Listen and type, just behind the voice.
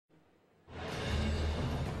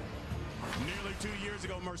2 years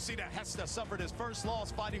ago, Mercedes Hesta suffered his first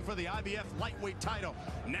loss fighting for the IBF lightweight title.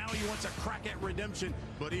 Now he wants a crack at redemption,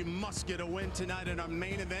 but he must get a win tonight in our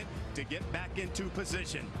main event to get back into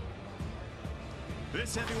position.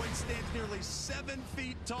 This heavyweight stands nearly 7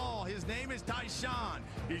 feet tall. His name is Taishan.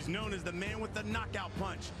 He's known as the man with the knockout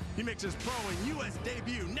punch. He makes his pro and U.S.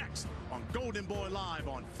 debut next on Golden Boy Live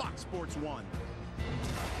on Fox Sports 1.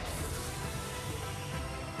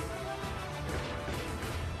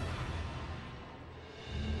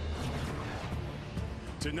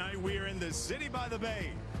 Tonight we are in the city by the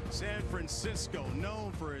bay, San Francisco,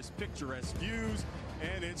 known for its picturesque views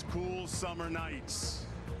and its cool summer nights.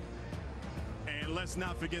 And let's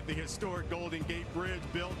not forget the historic Golden Gate Bridge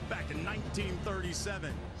built back in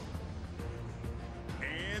 1937.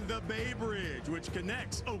 And the Bay Bridge, which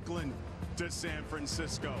connects Oakland to San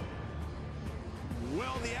Francisco.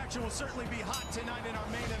 Well, the action will certainly be hot tonight in our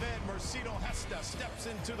main event. Mercedes Hesta steps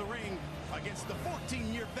into the ring against the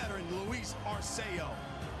 14-year veteran Luis Arceo.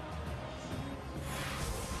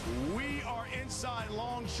 We are inside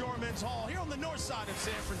Longshoremen's Hall here on the north side of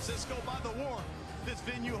San Francisco by the wharf. This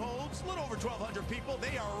venue holds a little over 1,200 people.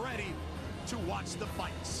 They are ready to watch the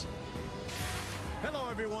fights. Hello,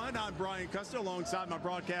 everyone. I'm Brian Custer alongside my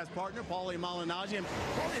broadcast partner, Paulie Malignaggi. And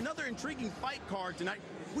Paulie, another intriguing fight card tonight.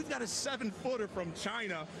 We've got a 7-footer from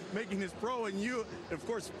China making his pro and, of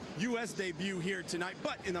course, U.S. debut here tonight.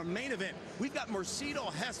 But in our main event, we've got Mercedes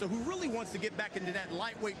Hesta, who really wants to get back into that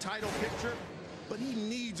lightweight title picture. But he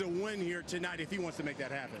needs a win here tonight if he wants to make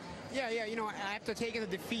that happen. Yeah, you know, after taking the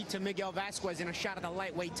defeat to Miguel Vasquez in a shot at the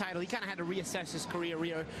lightweight title, he kind of had to reassess his career,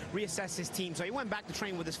 reassess his team. So he went back to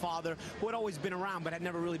train with his father, who had always been around but had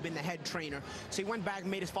never really been the head trainer. So he went back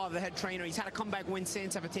and made his father the head trainer. He's had a comeback win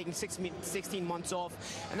since after taking 16 months off.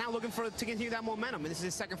 And now looking to continue that momentum. And this is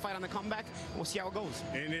his second fight on the comeback. We'll see how it goes.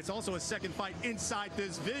 And it's also his second fight inside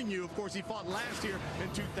this venue. Of course, he fought last year in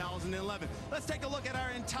 2011. Let's take a look at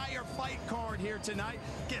our entire fight card here tonight.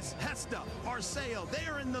 Guess Hesta, Arceo, they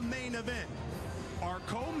are in the main event. Our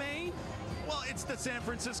co-main? Well, it's the San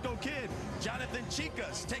Francisco Kid, Jonathan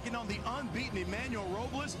Chicas, taking on the unbeaten Emmanuel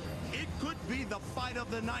Robles. It could be the fight of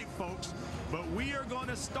the night, folks. But we are going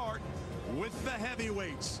to start with the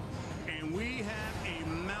heavyweights. And we have a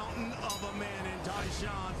mountain of a man in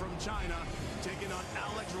Taishan from China taking on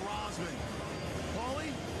Alex Rozman.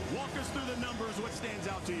 Paulie, walk us through the numbers. What stands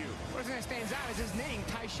out to you? First thing that stands out is his name,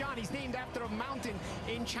 Taishan. He's named after a mountain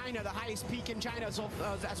in China, the highest peak in China, so,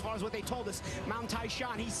 as far as what they told us, Mount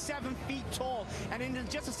Taishan. He's 7 feet tall, and in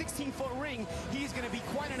just a 16-foot ring, he's going to be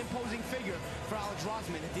quite an imposing figure for Alex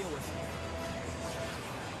Rozman to deal with.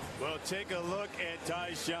 Well, take a look at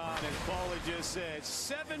Taishan, as Paulie just said.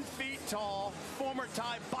 7 feet tall, former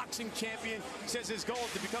Thai boxing champion, says his goal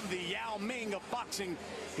is to become the Yao Ming of boxing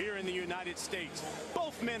here in the United States.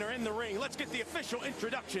 Both men are in the ring. Let's get the official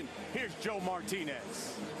introduction. Here's Joe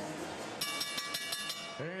Martinez.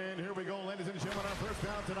 And here we go, ladies and gentlemen, our first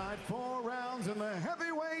bout tonight. 4 rounds in the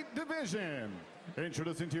heavyweight division.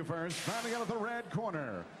 Introducing to you first, fighting out of the red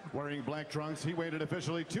corner. Wearing black trunks, he weighed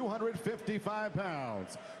officially 255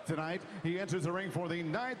 pounds. Tonight, he enters the ring for the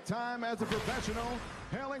 9th time as a professional.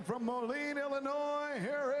 Hailing from Moline, Illinois,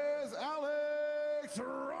 here is Alex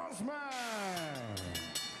Rozman.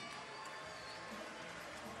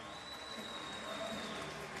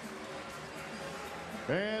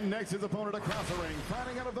 And next, his opponent across the ring,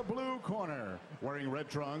 fighting out of the blue corner. Wearing red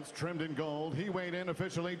trunks, trimmed in gold, he weighed in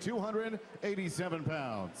officially 287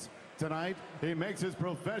 pounds. Tonight, he makes his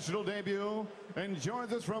professional debut and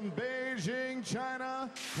joins us from Beijing, China.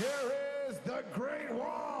 Here is the Great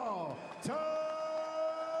Wall, Taishan.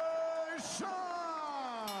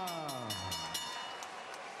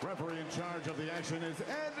 Referee in charge of the action is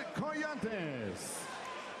Ed Coyantes.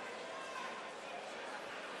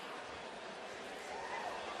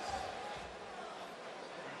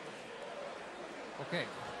 Okay,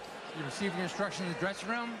 you receive your instructions in the dressing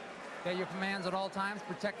room. Get your commands at all times.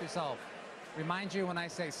 Protect yourself. Remind you when I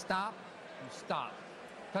say stop, you stop.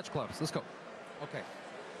 Touch gloves. Let's go. Okay.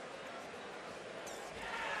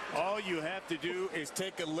 All you have to do is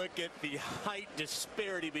take a look at the height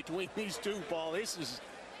disparity between these two, Paul. This is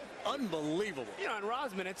unbelievable. You know, and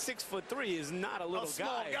Rozman at 6'3" is not a little guy.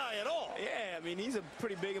 Small guy at all. Yeah, I mean, he's a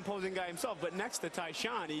pretty big, imposing guy himself. But next to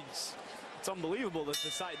Taishan, it's unbelievable, the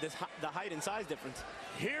height and size difference.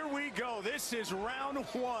 Here we go. This is round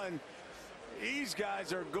 1. These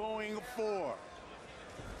guys are going for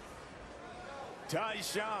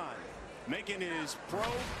Taishan making his pro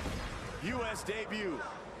U.S. debut.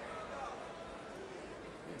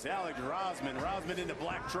 It's Alex Rozman. Rozman in the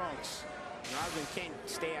black trunks. Rozman can't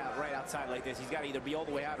stay out right outside like this. He's got to either be all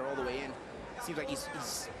the way out or all the way in. Seems like he's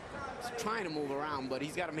trying to move around, but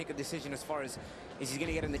he's got to make a decision as far as, is he going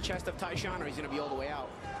to get in the chest of Taishan or he's going to be all the way out?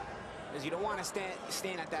 Because you don't want to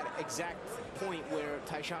stand at that exact point where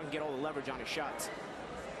Taishan can get all the leverage on his shots.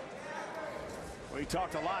 Well, he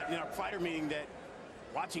talked a lot in our fighter meeting that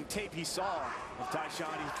watching tape he saw of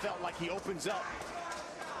Taishan, he felt like he opens up.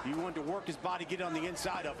 He wanted to work his body, get on the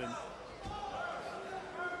inside of him.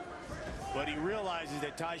 But he realizes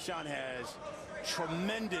that Taishan has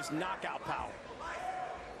tremendous knockout power.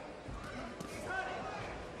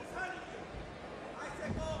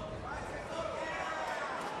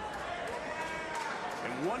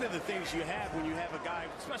 And one of the things you have when you have a guy,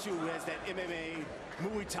 especially who has that MMA,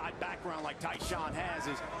 Muay Thai background like Taishan has,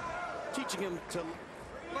 is teaching him to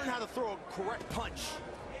learn how to throw a correct punch.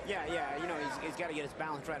 Yeah, you know, he's got to get his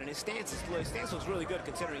balance right, and his stance looks really good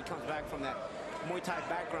considering he comes back from that Muay Thai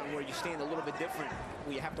background where you stand a little bit different,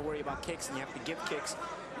 where you have to worry about kicks and you have to give kicks.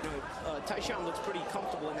 You know, Taishan looks pretty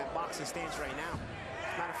comfortable in that boxing stance right now.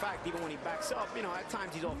 As a matter of fact, even when he backs up, you know, at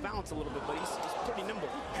times he's off balance a little bit, but he's pretty nimble.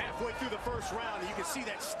 Halfway through the first round, and you can see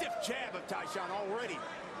that stiff jab of Taishan already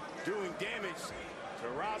doing damage to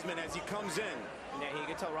Rozman as he comes in. Yeah, you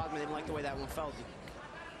can tell Rozman didn't like the way that one felt.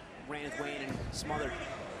 He ran his way in and smothered.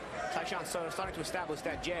 Taishan starting to establish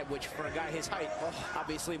that jab, which for a guy his height,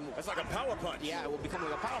 obviously... That's like a power punch. Yeah, it will become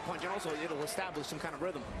like a power punch, and also it'll establish some kind of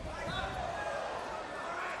rhythm.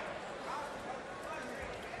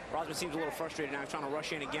 Rozman seems a little frustrated now, trying to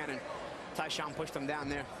rush in again, and Taishan pushed him down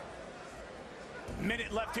there.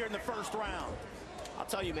 Minute left here in the first round. I'll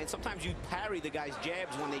tell you, man, sometimes you parry the guy's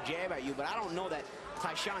jabs when they jab at you, but I don't know that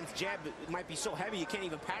Taishan's jab might be so heavy you can't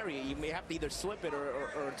even parry it. You may have to either slip it or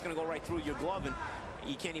it's going to go right through your glove, and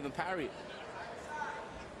you can't even parry it.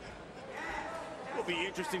 It'll be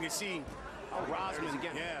interesting to see how Rozman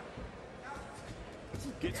again. Yeah,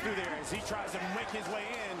 gets through there as he tries to make his way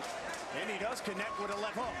in, and he does connect with a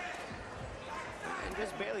left hook. And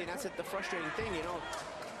just barely, and that's the frustrating thing, you know.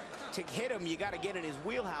 To hit him, you got to get in his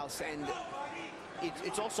wheelhouse, and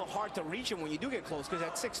it's also hard to reach him when you do get close, because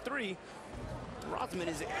at 6'3", Rozman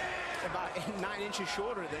is about 9 inches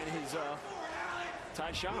shorter than his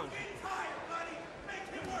Taishan.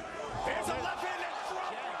 There's a left-handed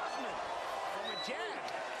drop. Rozman from a jab.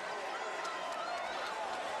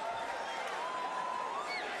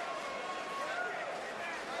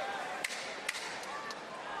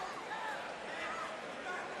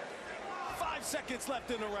 Five seconds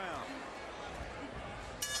left in the round.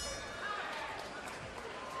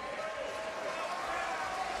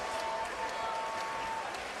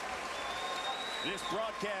 This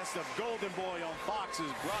broadcast of Golden Boy on Fox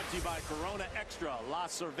is brought to you by Corona Extra, La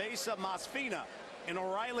Cerveza Más Fina, and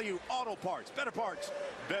O'Reilly Auto Parts. Better parts,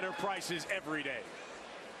 better prices every day.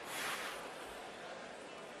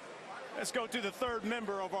 Let's go to the third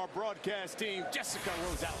member of our broadcast team, Jessica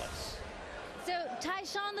Rosales. So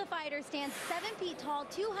Taishan the fighter stands 7 feet tall,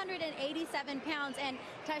 287 pounds, and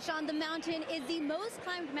Taishan the mountain is the most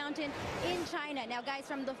climbed mountain in China. Now guys,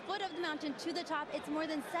 from the foot of the mountain to the top, it's more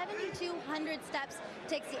than 7,200 steps.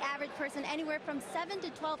 Takes the average person anywhere from 7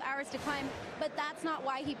 to 12 hours to climb, but that's not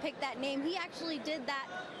why he picked that name. He actually did that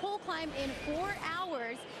whole climb in 4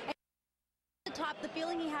 hours. The top, the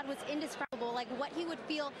feeling he had was indescribable, like what he would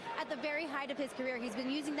feel at the very height of his career. He's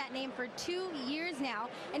been using that name for 2 years now,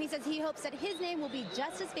 and he says he hopes that his name will be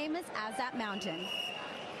just as famous as that mountain.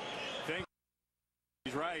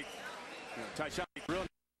 He's right. Taishan, real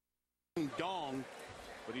Dong,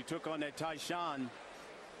 but he took on that Taishan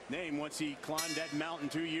name once he climbed that mountain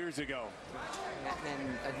 2 years ago.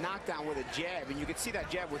 And a knockdown with a jab, and you could see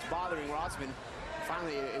that jab was bothering Rozman.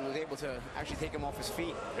 Finally, it was able to actually take him off his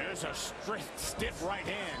feet. There's a stiff right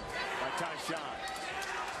hand by Taishan.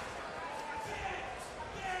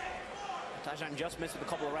 Taishan just missed with a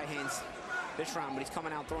couple of right hands this round, but he's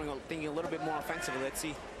coming out thinking a little bit more offensively. Let's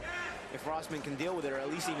see if Rozman can deal with it, or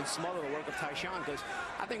at least even smother the work of Taishan, because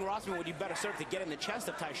I think Rozman would be better served to get in the chest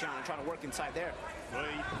of Taishan and try to work inside there. Well,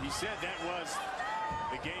 he said that was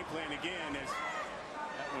the game plan again, as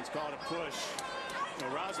that one's called a push.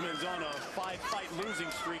 Rozman's on a 5-fight losing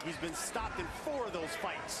streak. He's been stopped in 4 of those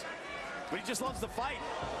fights. But he just loves to fight.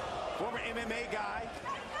 Former MMA guy.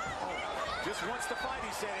 Just wants to fight, he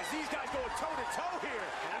said. As these guys go toe-to-toe here.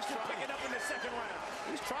 After picking up in the second round.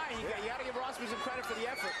 He's trying. You got to give Rozman some credit for the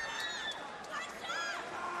effort.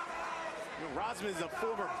 Rozman is a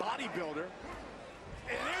former bodybuilder.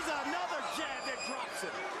 And there's another jab that drops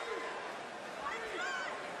him.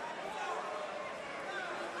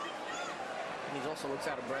 He also looks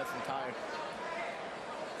out of breath and tired.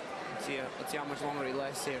 Let's see how much longer he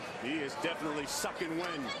lasts here. He is definitely sucking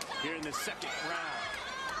wind here in the second round.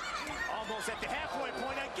 Almost at the halfway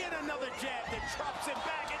point. Again, another jab that drops him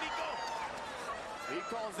back, and he goes. He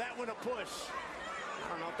calls that one a push. I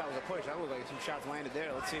don't know if that was a push. That looked like some shots landed there.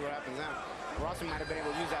 Let's see what happens now. Rozman might have been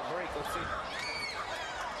able to use that break. Let's see.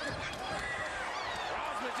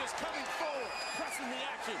 Rozman just coming forward, pressing the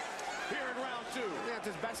action here in round 2. I think that's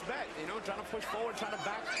his best bet, you know, trying to push forward, trying to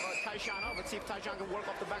back Taishan up. Let's see if Taishan can work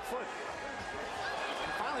off the back foot.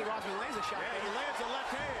 And finally, Rozman lands a shot. Yeah, he lands a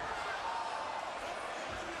left hand.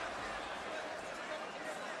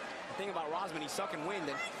 The thing about Rozman, he's sucking wind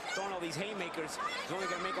and throwing all these haymakers is only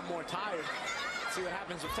going to make him more tired. Let's see what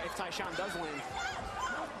happens if Taishan does land.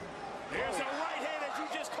 There's a right hand, as you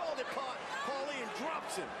just called it, Paulie, and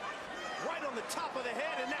drops him right on the top of the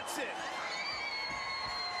head, and that's it.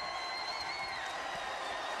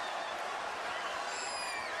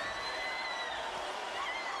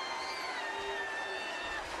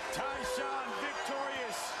 Taishan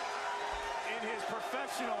victorious in his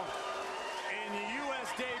professional and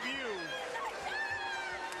U.S. debut.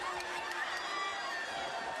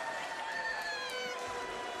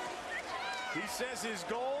 He says his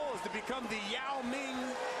goal is to become the Yao Ming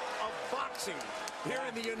of boxing here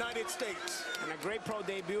in the United States. And a great pro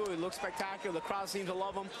debut. He looks spectacular. The crowd seems to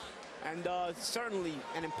love him. And certainly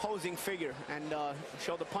an imposing figure. And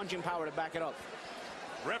showed the punching power to back it up.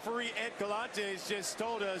 Referee Ed Galantes just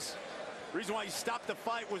told us the reason why he stopped the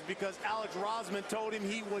fight was because Alex Rozman told him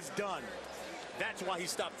he was done. That's why he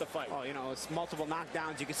stopped the fight. Oh, you know, it's multiple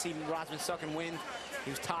knockdowns. You can see Rozman sucking wind.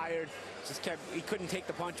 He was tired. He couldn't take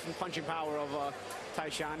the punching power of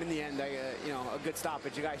Taishan. In the end, you know, a good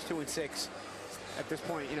stoppage. The guy's 2-6. At this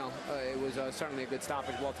point, you know, it was certainly a good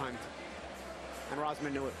stoppage, well timed. And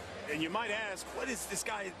Rozman knew it. And you might ask, what is this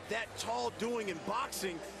guy that tall doing in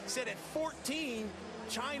boxing? Said at 14,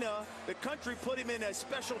 China, the country, put him in a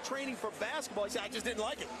special training for basketball. He said, I just didn't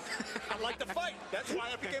like it. I like to fight. That's why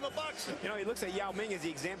I became a boxer. You know, he looks at Yao Ming as the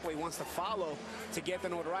example he wants to follow to get the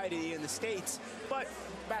notoriety in the States. But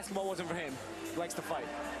basketball wasn't for him. He likes to fight.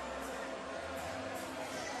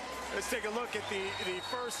 Let's take a look at the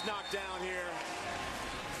first knockdown here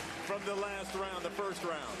from the last round, the first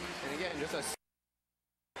round. And again, just a,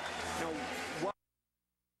 you know, well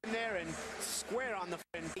in there and square on the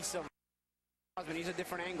face of Rozman. He's a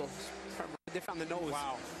different angle, different on the nose.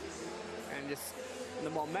 Wow. And just the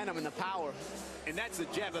momentum and the power. And that's the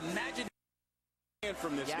jab. Imagine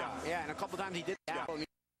from this guy. Yeah, and a couple times he did that. Yeah. I mean,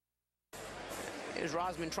 here's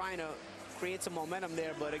Rozman trying to create some momentum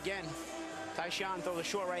there, but again, Taishan throws a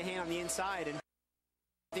short right hand on the inside, and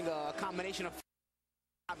I think a combination of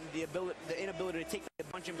the inability to take the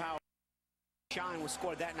punching power, Taishan was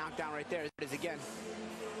scored that knockdown right there. It is again,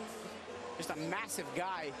 just a massive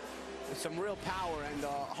guy with some real power and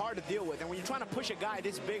hard to deal with. And when you're trying to push a guy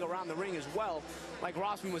this big around the ring as well, like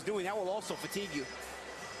Rozman was doing, that will also fatigue you.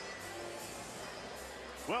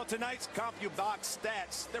 Well, tonight's CompuBox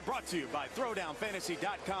stats, they're brought to you by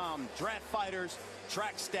ThrowdownFantasy.com. Draft fighters,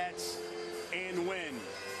 track stats, and win.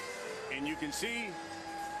 And you can see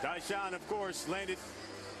Taishan, of course, landed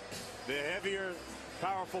the heavier,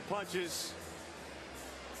 powerful punches.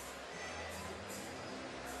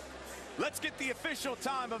 Let's get the official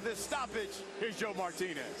time of this stoppage. Here's Joe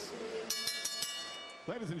Martinez.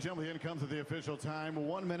 Ladies and gentlemen, here comes the official time.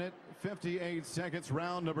 1 minute, 58 seconds,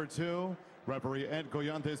 round number 2. Referee Ed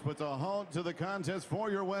Galantes puts a halt to the contest for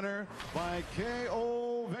your winner by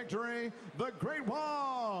KO victory, the Great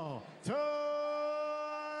Wall, Taishan.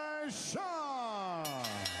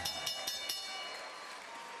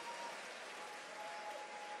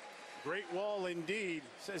 Great Wall indeed.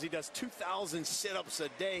 Says he does 2,000 sit-ups a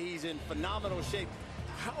day. He's in phenomenal shape.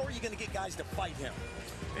 How are you going to get guys to fight him?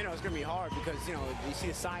 You know, it's going to be hard because, you know, you see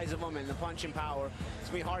the size of him and the punching power. It's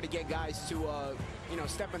going to be hard to get guys to, you know,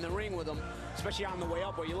 step in the ring with him, especially on the way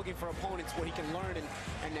up where you're looking for opponents where he can learn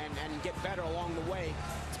and get better along the way.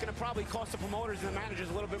 It's going to probably cost the promoters and the managers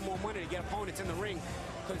a little bit more money to get opponents in the ring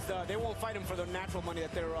because they won't fight him for the natural money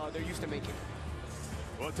that they're used to making.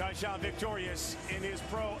 Well, Taishan victorious in his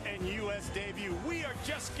pro and U.S. debut. We are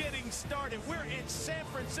just getting started. We're in San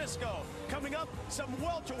Francisco. Coming up, some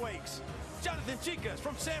welterweights. Jonathan Chicas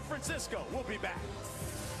from San Francisco. We'll be back.